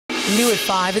New at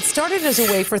 5, it started as a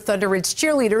way for Thunder Ridge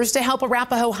cheerleaders to help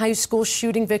Arapahoe High School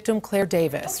shooting victim Claire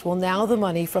Davis. Well, now the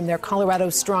money from their Colorado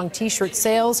Strong t-shirt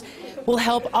sales will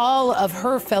help all of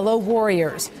her fellow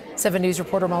warriors. 7 News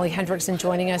reporter Molly Hendrickson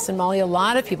joining us. And Molly, a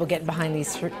lot of people getting behind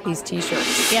these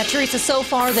t-shirts. Yeah, Teresa, so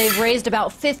far they've raised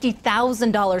about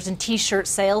 $50,000 in t-shirt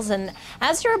sales. And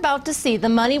as you're about to see, the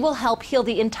money will help heal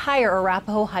the entire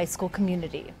Arapahoe High School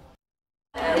community.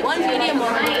 One medium,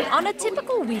 one light. On a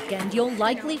typical weekend, you'll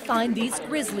likely find these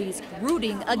Grizzlies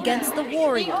rooting against the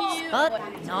Warriors, but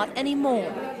not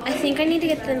anymore. I think I need to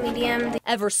get the medium,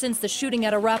 Ever since the shooting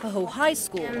at Arapahoe High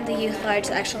School, the youth large,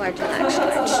 the extra large, and the extra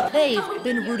large. they've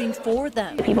been rooting for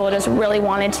them. People just really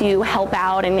wanted to help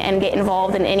out and get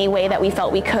involved in any way that we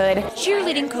felt we could.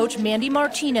 Cheerleading coach Mandy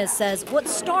Martinez says what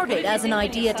started as an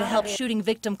idea to help shooting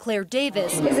victim Claire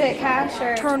Davis Is it cash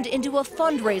or? turned into a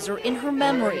fundraiser in her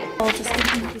memory.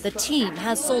 The team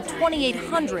has sold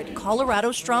 2,800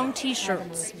 Colorado Strong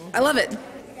t-shirts. I love it.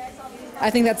 I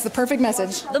think that's the perfect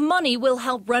message. The money will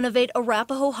help renovate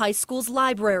Arapahoe High School's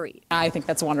library. I think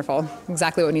that's wonderful.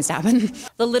 Exactly what needs to happen.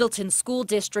 The Littleton School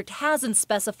District hasn't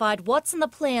specified what's in the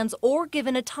plans or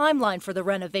given a timeline for the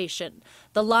renovation.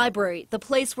 The library, the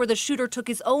place where the shooter took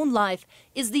his own life,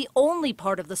 is the only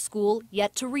part of the school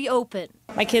yet to reopen.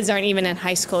 My kids aren't even in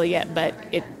high school yet, but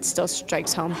it still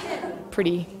strikes home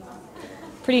pretty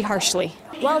harshly.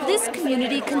 While this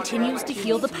community continues to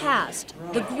heal the past,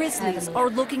 the Grizzlies are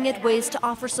looking at ways to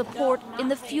offer support in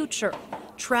the future.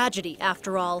 Tragedy,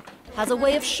 after all, has a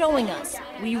way of showing us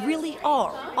we really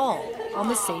are all on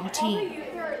the same team.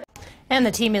 And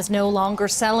the team is no longer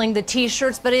selling the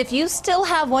t-shirts, but if you still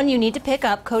have one you need to pick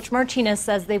up, Coach Martinez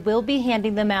says they will be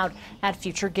handing them out at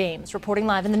future games. Reporting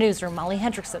live in the newsroom, Molly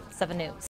Hendrickson, 7 News.